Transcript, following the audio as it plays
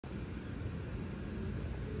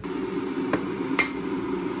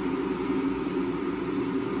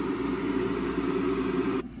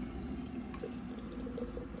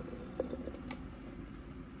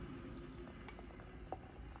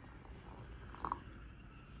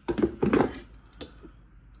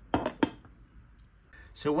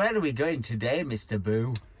So where are we going today, Mr.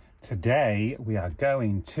 Boo? Today we are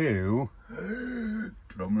going to...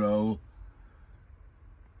 Drum roll.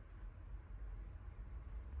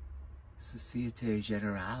 Société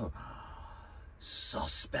Générale.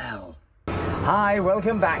 Sospel. Hi,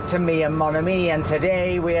 welcome back to me and Mon Ami, and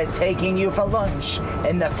today we are taking you for lunch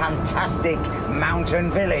in the fantastic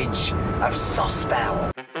mountain village of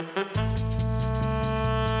Sospel.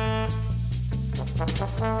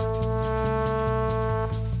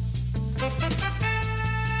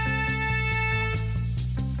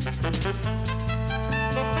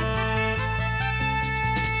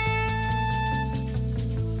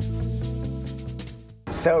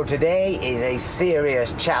 So today is a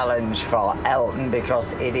serious challenge for Elton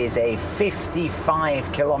because it is a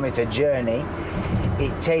 55-kilometer journey.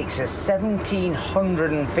 It takes us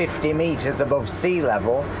 1,750 meters above sea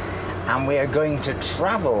level, and we are going to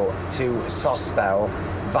travel to Sospel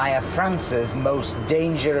via France's most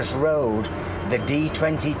dangerous road, the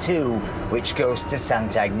D22, which goes to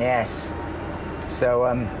Saint-Agnès. So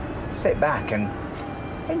sit back and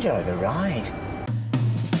enjoy the ride.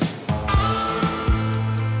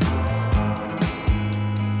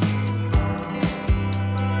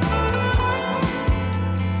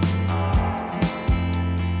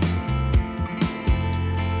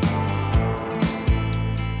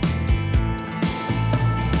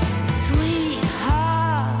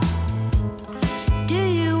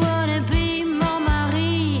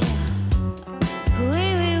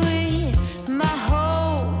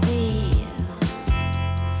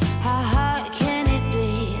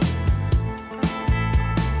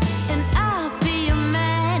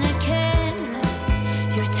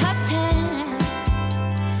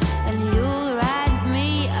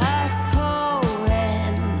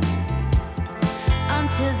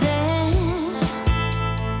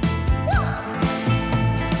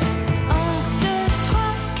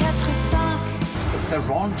 The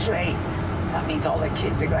rentrée. That means all the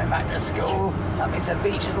kids are going back to school. That means the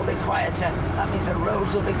beaches will be quieter. That means the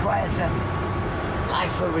roads will be quieter.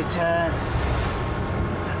 Life will return.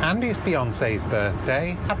 And it's Beyonce's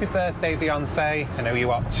birthday. Happy birthday, Beyonce. I know you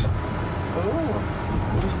watch. Ooh,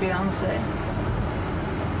 who's Beyonce?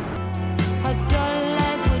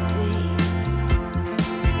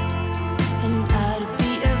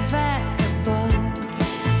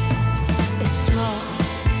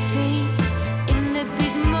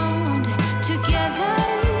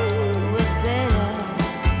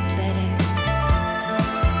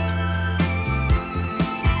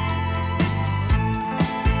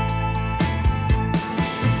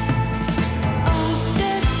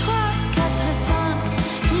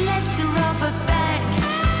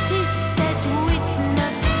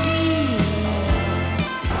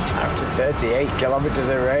 Down to 38 kilometers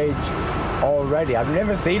of range already. I've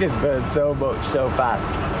never seen us burn so much so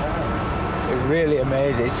fast. It's really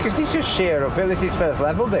amazing. It's because it's just sheer uphill. This is first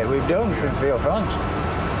level bit we've done since Villefranche.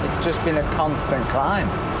 It's just been a constant climb.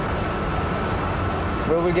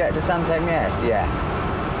 Will we get to Saint-Agnès? Yeah.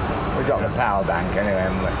 We've got the PowerBank anyway,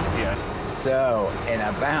 haven't we? Yeah. So, in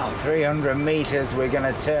about 300 meters, we're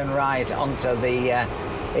going to turn right onto the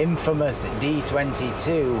infamous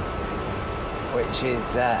D22, which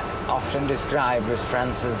is often described as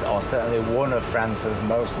France's, or certainly one of France's,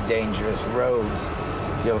 most dangerous roads.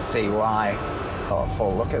 You'll see why.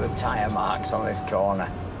 Awful. Look at the tyre marks on this corner.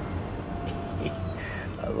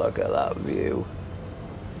 Look at that view.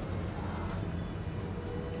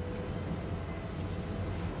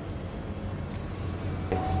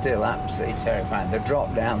 It's still absolutely terrifying. The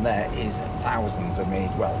drop down there is thousands of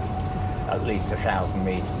meters, well, at least 1,000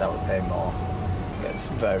 meters, I would say more. It's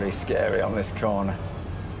very scary on this corner.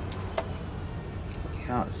 You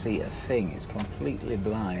can't see a thing, it's completely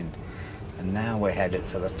blind. And now we're headed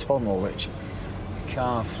for the tunnel, which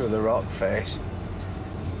carved through the rock face.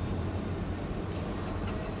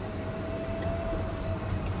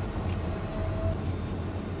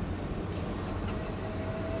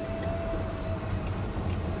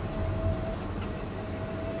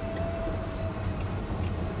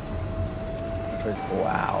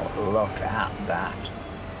 Wow, look at that.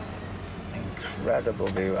 Incredible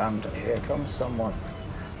view. And here comes someone.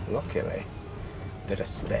 Luckily, bit of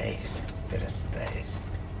space, bit of space.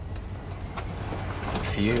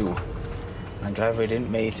 Phew. I'm glad we didn't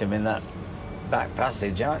meet him in that back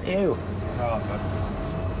passage, aren't you?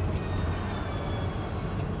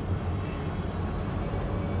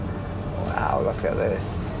 Wow, look at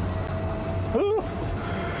this. Woo!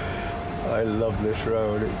 I love this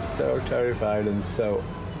road. It's so terrifying and so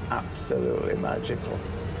absolutely magical.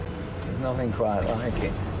 There's nothing quite like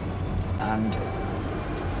it. And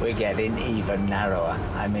we're getting even narrower.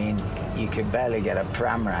 I mean, you can barely get a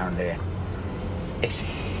pram round here. It's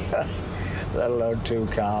let alone 2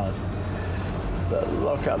 cars. But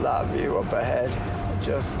look at that view up ahead,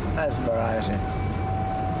 just mesmerising.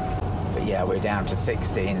 But yeah, we're down to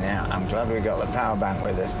 16 now. I'm glad we got the power bank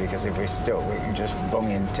with us, because if we're stuck, we can just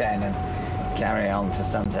bung in 10 and carry on to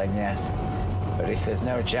Santa Agnes. But if there's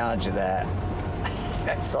no charger there,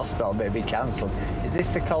 Sospel may be cancelled. Is this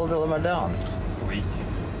the Col de la Madone? Oui.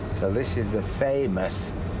 So this is the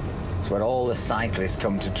famous, it's where all the cyclists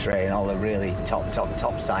come to train, all the really top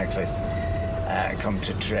cyclists come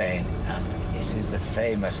to train. And this is the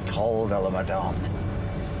famous Col de la Madone.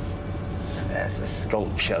 And there's the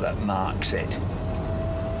sculpture that marks it.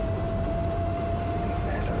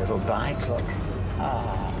 There's a little bike, look.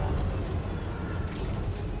 Ah.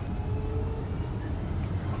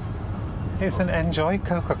 It's an Enjoy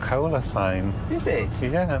Coca-Cola sign. Is it?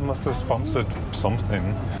 Yeah, it must have sponsored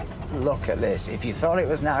something. Look at this. If you thought it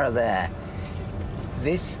was narrow there,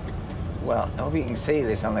 this, well, I hope you can see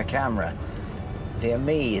this on the camera. The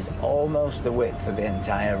AMI is almost the width of the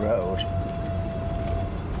entire road.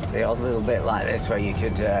 The odd little bit like this where you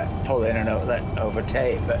could pull in and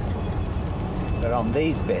overtake, but on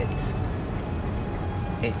these bits,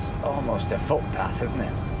 it's almost a footpath, isn't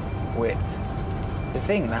it? Width. The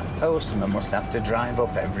thing, that postman must have to drive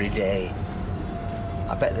up every day.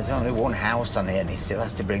 I bet there's only one house on here and he still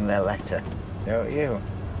has to bring their letter, don't you?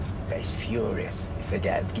 I bet he's furious if they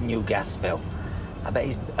get a new gas bill. I bet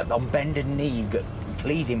he's on bended knee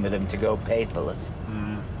pleading with them to go paperless.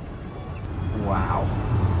 Mm. Wow.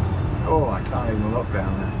 Oh, I can't even look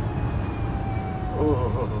down there.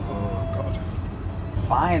 Oh, God.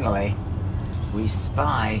 Finally, we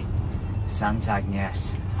spy Santa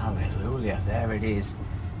Agnes. Hallelujah, there it is,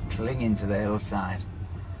 clinging to the hillside.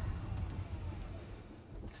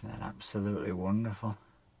 Isn't that absolutely wonderful?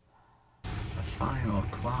 The final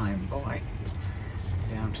climb, boy.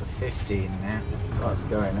 Down to 15 now. What's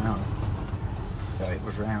going on? So it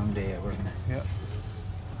was round here, wasn't it? Yep.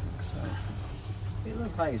 So it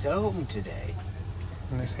looks like it's open today.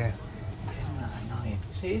 And it's here. Isn't that annoying?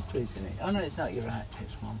 See, it's pretty, isn't it? Oh no, it's not, you're right,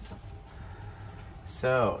 it's Montauk.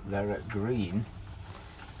 So they're at green.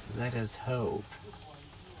 Let us hope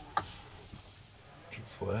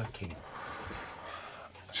it's working.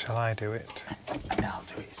 Shall I do it? And I'll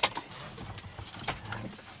do it, it's easy.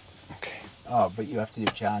 Okay. Oh, but you have to do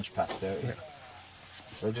charge pass, don't you? Yeah.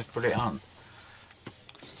 So just put it on.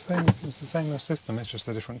 It's the same system, it's just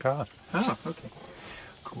a different card. Oh, okay.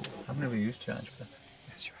 Cool. I've never used charge pass.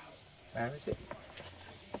 Yes, you have. Where is it?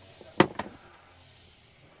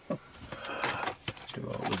 Do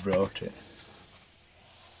what we brought it.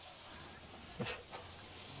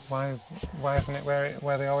 Why isn't it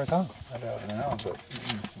where they always are? I don't know, but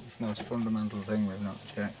it's the most fundamental thing we've not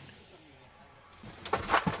checked.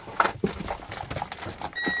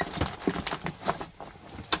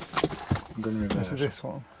 I'm going to reverse. Is it this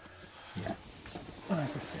one? Yeah. Oh,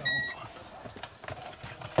 is this the old one?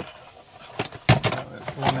 Oh,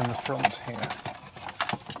 it's the one in the front here.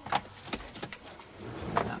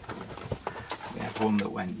 We had one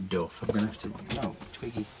that went duff. I'm going to have to... No,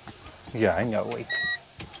 Twiggy. Yeah, I know, wait.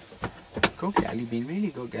 Good girl, you've been really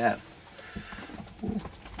good girl. Ooh.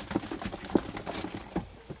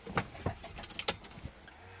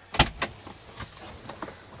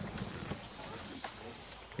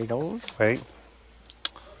 Wiggles. Wait.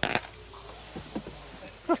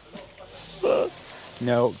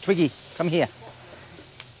 No, Twiggy, come here.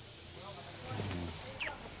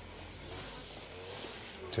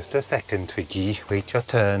 Just a second, Twiggy. Wait your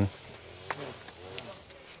turn.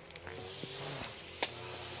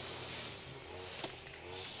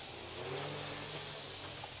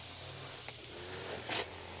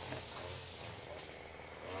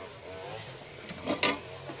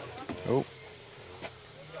 Oh.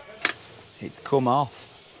 It's come off.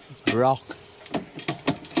 It's brock.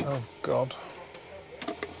 Oh, God.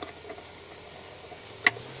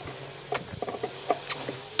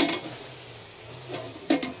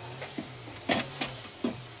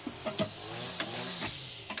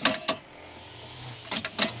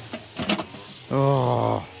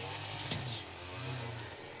 Oh.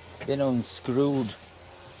 It's been unscrewed.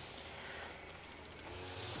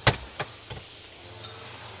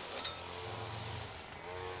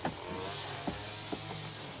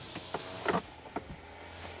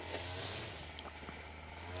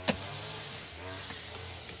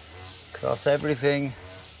 Cross everything.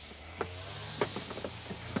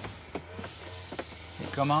 You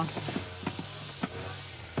come on.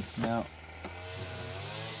 No.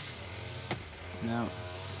 No.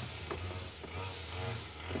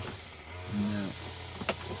 No.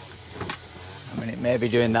 maybe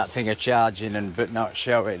doing that thing of charging but not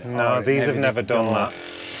showing. No, these have never done that.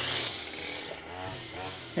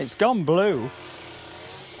 It's gone blue.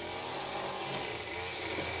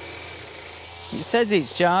 It says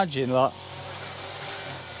it's charging, look.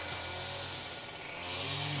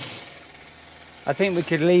 I think we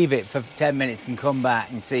could leave it for 10 minutes and come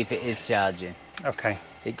back and see if it is charging. Okay.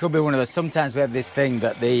 It could be one of those, sometimes we have this thing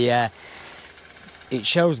that it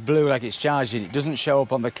shows blue like it's charging, it doesn't show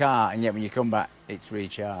up on the car, and yet when you come back, it's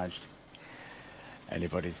recharged.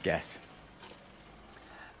 Anybody's guess.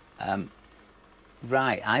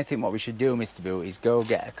 Right, I think what we should do, Mr. Boo, is go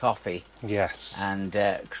get a coffee. Yes. And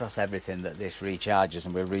cross everything that this recharges,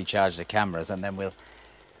 and we'll recharge the cameras, and then we'll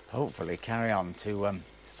hopefully carry on to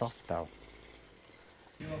Sospel.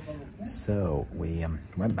 So we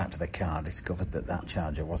went back to the car, discovered that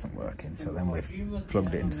charger wasn't working, so then we've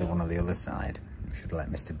plugged it into the one on the other side. We should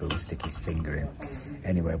let Mr. Boo stick his finger in.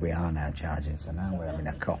 Anyway, we are now charging, so now we're having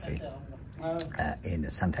a coffee in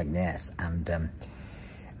St. Agnes, and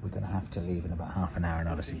we're going to have to leave in about half an hour in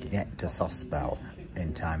order to get to Sospel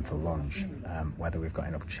in time for lunch. Whether we've got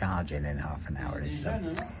enough charging in half an hour is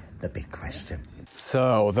the big question.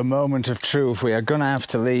 So, the moment of truth, we are going to have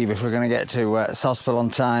to leave if we're going to get to Sospel on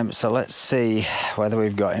time, so let's see whether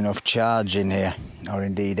we've got enough charge in here, or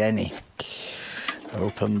indeed any.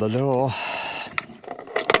 Open the door.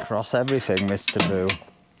 Cross everything, Mr. Boo.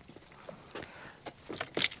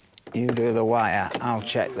 You do the wire, I'll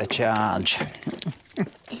check the charge.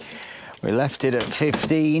 We left it at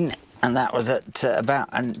 15, and that was at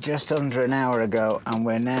about just under an hour ago, and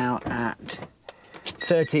we're now at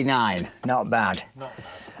 39. Not bad. Not bad.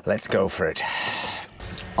 Let's go for it.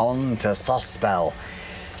 On to Sospel.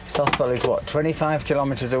 Sospel is what, 25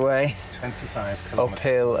 kilometres away? 25 kilometres.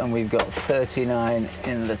 Uphill, and we've got 39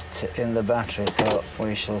 in the battery, so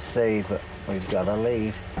we shall see, but we've got to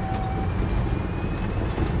leave.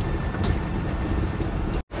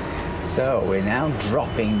 So we're now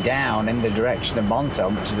dropping down in the direction of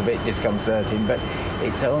Monton, which is a bit disconcerting, but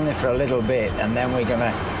it's only for a little bit, and then we're going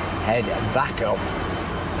to head back up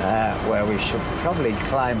where we should probably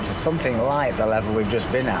climb to something like the level we've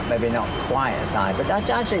just been at, maybe not quite as high, but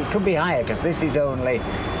actually it could be higher because this is only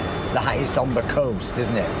the highest on the coast,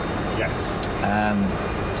 isn't it? Yes.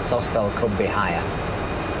 Sospel could be higher.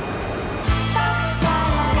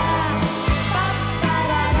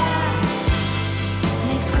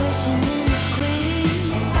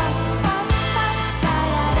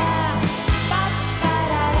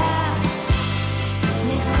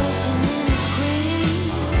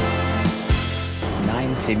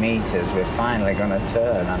 Meters, we're finally going to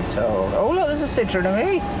turn, I'm told. Oh, look, there's a Citroen of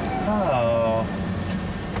me. Oh.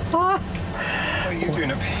 Ah. What are you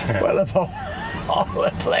doing up here? Well, of all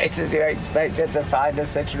the places you expected to find a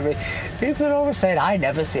Citroen of me. People are always saying, I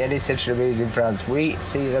never see any Citroen of me's in France. We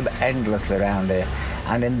see them endlessly around here,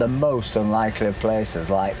 and in the most unlikely of places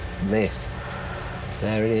like this.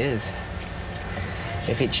 There it is.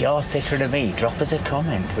 If it's your Citroen of me, drop us a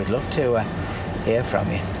comment. We'd love to hear from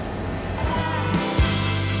you.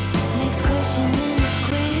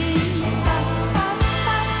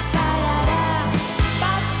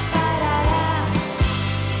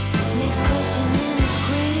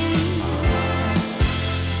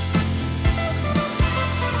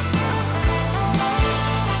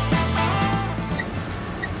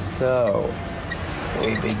 So,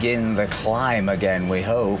 we begin the climb again, we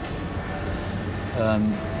hope.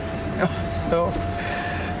 So,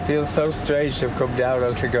 feels so strange to have come down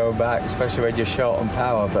and to go back, especially when you're short on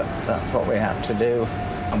power, but that's what we have to do.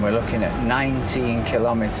 And we're looking at 19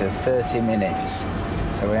 kilometres, 30 minutes.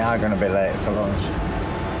 So we are going to be late for lunch.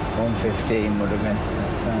 1:15 would have been.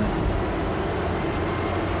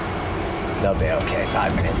 But, they'll be okay,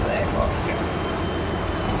 5 minutes late, but...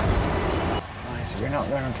 We're not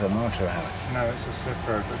going onto the motorway. No, it's a slip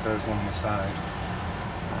road that goes along the side.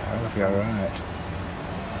 I hope you're right.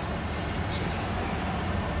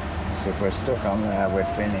 So if we're stuck on there, we're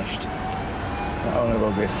finished. Not only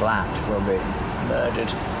will we be flat, we'll be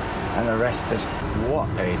murdered and arrested. What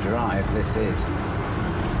a drive this is.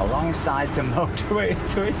 Alongside the motorway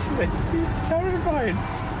to Italy. It's terrifying.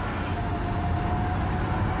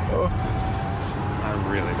 Oh. I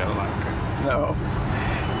really don't like it. No.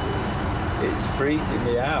 It's freaking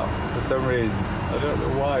me out for some reason. I don't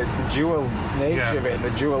know why. It's the dual nature of it and the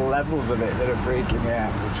dual levels of it that are freaking me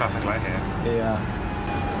out. There's a traffic light here. Yeah.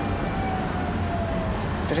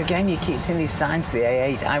 But again, you keep seeing these signs to the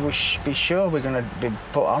A8. I would be sure we're going to be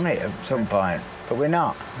put on it at some point, but we're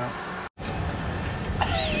not. No.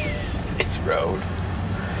 This road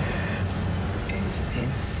is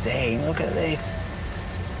insane. Look at this.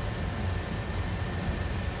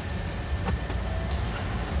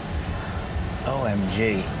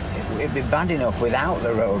 OMG. It'd be bad enough without the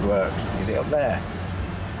roadwork. Is it up there?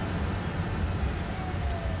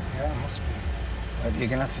 Yeah, it must be. You're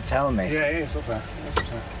going to have to tell me. Yeah, it is up there. It is up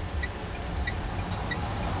there.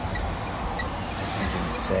 This is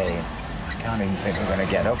insane. I can't even think we're going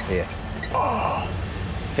to get up here. Oh,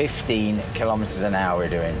 15 kilometers an hour we're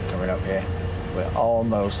doing coming up here. We're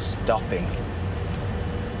almost stopping.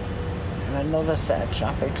 And another set of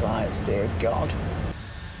traffic lights, dear God.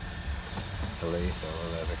 There's police over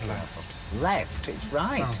there, be careful. Left, it's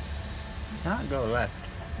right. Oh. You can't go left.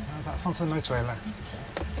 No, that's onto the motorway left.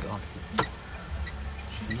 God.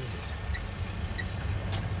 Jesus.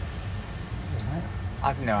 Isn't it?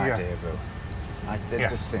 I've no Yeah. idea, bro. I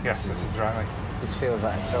just think yes, this is the right way. this feels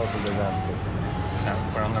like a total disaster to me. No,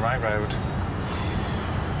 we're on the right road.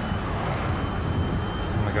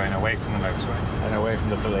 And we're going away from the motorway. And away from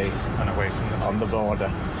the police. And away from the On the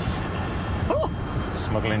border. Oh!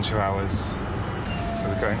 smuggling hours. So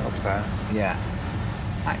we're going up there. Yeah.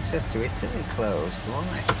 Access to Italy closed.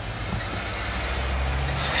 Why?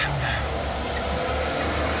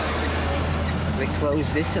 Have they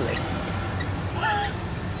closed Italy?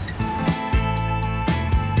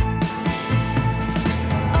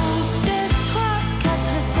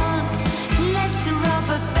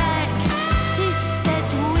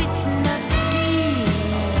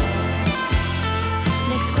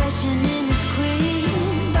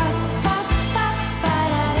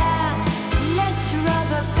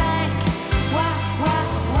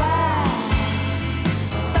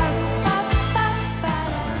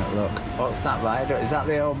 What's that viaduct? Is that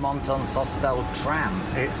the old Monton Sospel tram?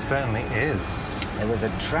 It certainly is. There was a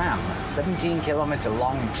tram, 17-kilometre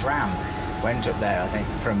long tram, went up there, I think,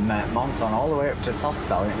 from Monton all the way up to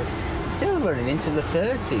Sospel, and it was still running into the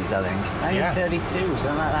 30s, I think, 1932,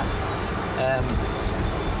 something like that.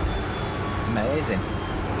 Amazing.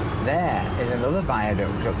 There is another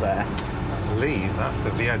viaduct up there. I believe that's the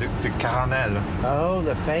Viaduc de Caramel. Oh,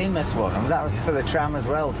 the famous one. And that was for the tram as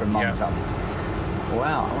well from Monton. Yeah.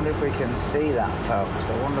 Wow, I wonder if we can see that, folks.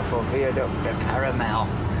 The wonderful Viaduc de Caramel.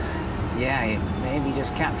 Yeah, maybe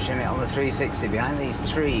just capturing it on the 360 behind these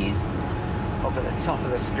trees up at the top of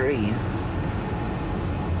the screen.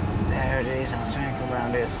 There it is. I'll try and come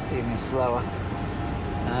around this even slower.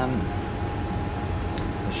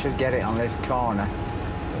 We should get it on this corner.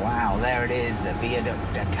 Wow, there it is, the Viaduc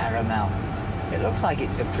de Caramel. It looks like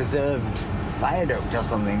it's a preserved viaduct or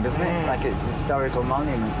something, doesn't it? Like it's a historical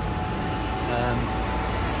monument.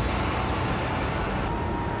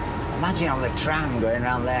 Imagine on the tram going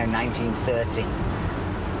around there in 1930.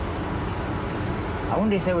 I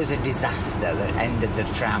wonder if there was a disaster that ended the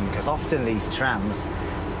tram, because often these trams,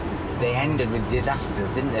 they ended with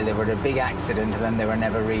disasters, didn't they? They were a big accident and then they were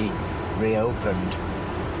never reopened.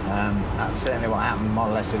 That's certainly what happened more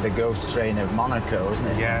or less with the ghost train of Monaco, isn't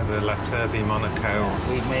it? Yeah, the La Turbie Monaco. Yeah,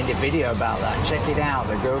 we've made a video about that. Check it out,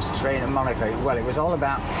 the ghost train of Monaco. Well, it was all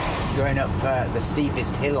about going up the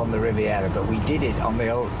steepest hill on the Riviera, but we did it on the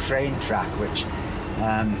old train track, which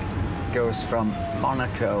goes from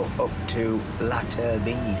Monaco up to La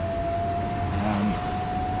Turbie.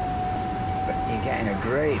 But you're getting a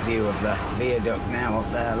great view of the viaduct now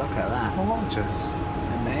up there. Look at that. Gorgeous.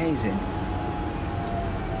 Amazing.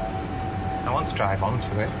 I want to drive onto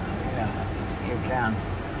it. Yeah, you can,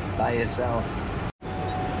 by yourself.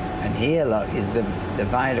 And here, look, is the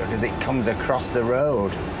viaduct as it comes across the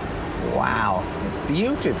road. Wow, it's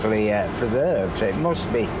beautifully preserved. So it must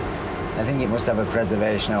be, I think it must have a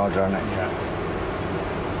preservation order on it. Yeah.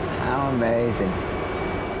 How amazing.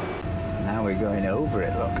 Now we're going over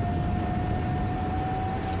it, look.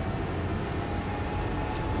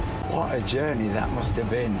 What a journey that must have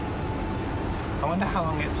been. I wonder how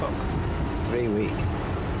long it took. 3 weeks.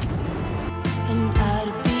 And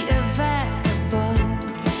I'd be a vagabond,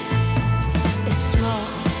 a small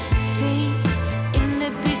feat in the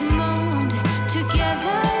big mold.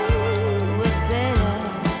 Together we're better.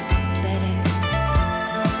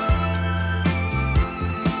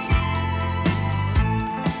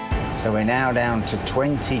 So we're now down to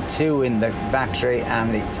 22 in the battery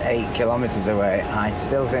and it's 8 kilometers away. I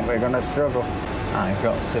still think we're going to struggle. I've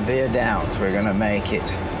got severe doubts we're going to make it,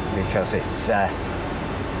 because it's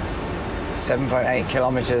 7.8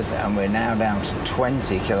 kilometers and we're now down to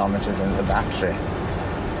 20 kilometers in the battery.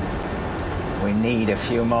 We need a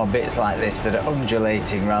few more bits like this that are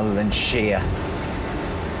undulating rather than sheer.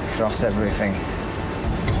 Cross everything.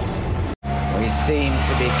 We seem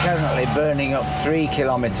to be currently burning up 3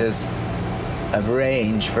 kilometers of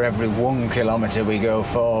range for every 1 kilometer we go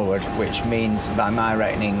forward, which means, by my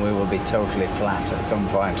reckoning, we will be totally flat at some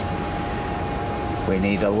point. We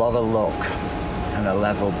need a lot of luck and a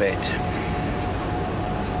level bit.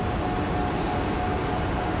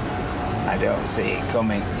 I don't see it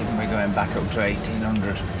coming. Even we're going back up to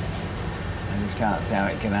 1800. I just can't see how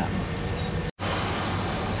it can happen.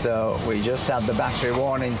 So we just had the battery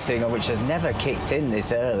warning signal, which has never kicked in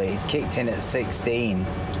this early. It's kicked in at 16,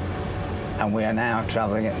 and we are now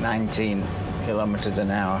travelling at 19 kilometres an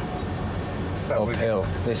hour uphill.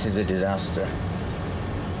 This is a disaster.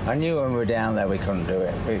 I knew when we were down there we couldn't do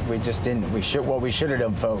it. We just didn't. What we should have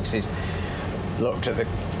done, folks, is looked at the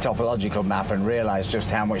topological map and realised just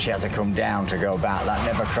how much you had to come down to go back. That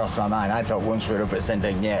never crossed my mind. I thought once we were up at St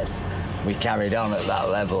Ignace, we carried on at that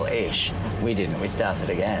level-ish. We didn't. We started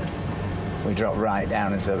again. We dropped right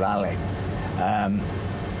down into the valley.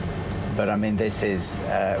 But I mean, this is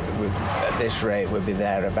at this rate we'll be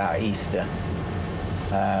there about Easter.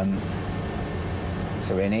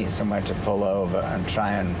 So we need somewhere to pull over and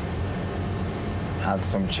try and add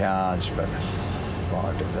some charge, but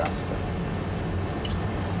what a disaster.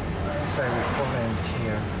 I'd say we pull in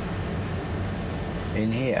here.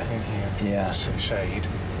 In here? In here. Yeah. Some shade.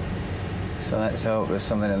 So let's hope there's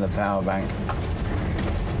something in the power bank.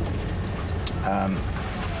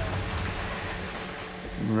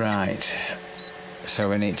 Right. So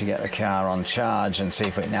we need to get the car on charge and see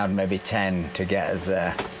if we can add maybe 10 to get us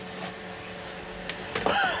there.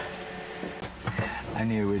 I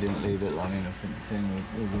knew we didn't leave it long enough in the thing,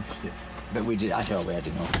 we rushed it. But we did, I thought we had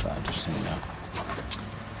enough, but I just didn't know.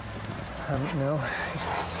 No.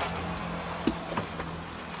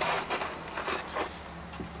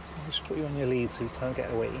 I'll just put you on your lead so you can't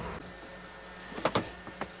get away.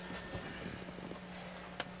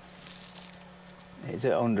 It's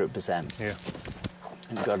at 100%. Yeah.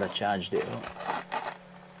 I've got to charge it up.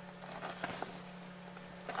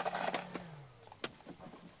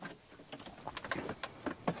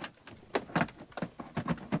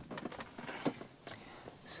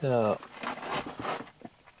 So,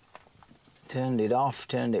 turned it off,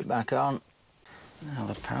 turned it back on. Now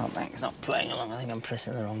the power bank's not playing along, I think I'm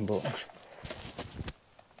pressing the wrong button.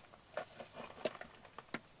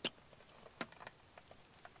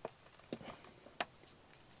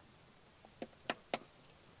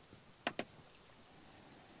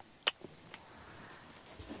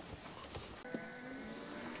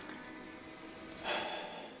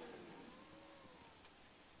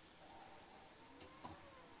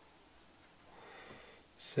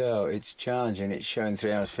 So it's charging, it's showing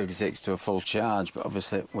 3 hours 56 to a full charge, but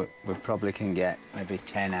obviously we probably can get maybe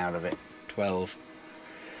 10 out of it, 12.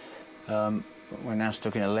 We're now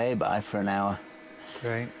stuck in a lay-by for an hour.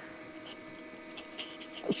 Great.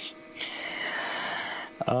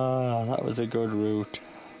 Ah, that was a good route.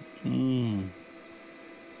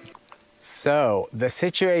 So the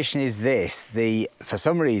situation is this: for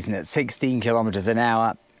some reason at 16 kilometres an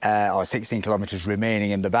hour, or 16 kilometres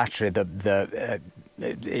remaining in the battery,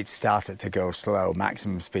 it started to go slow.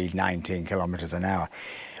 Maximum speed 19 kilometres an hour,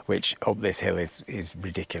 which up this hill is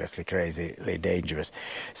ridiculously crazily dangerous.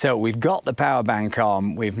 So we've got the power bank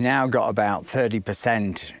on. We've now got about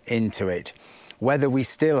 30% into it. Whether we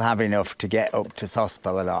still have enough to get up to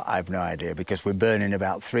Sospel or not, I've no idea, because we're burning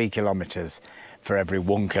about 3 kilometres for every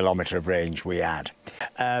 1 kilometre of range we add.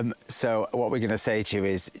 So what we're going to say to you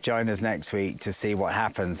is join us next week to see what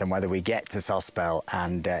happens and whether we get to Sospel,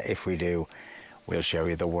 and if we do, we'll show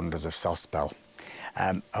you the wonders of Sospel.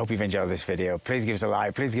 Hope you've enjoyed this video. Please give us a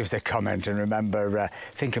like, please give us a comment, and remember,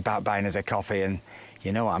 think about buying us a coffee. And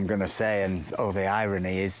you know what I'm going to say, and oh, the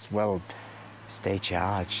irony is, well, stay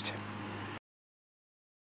charged.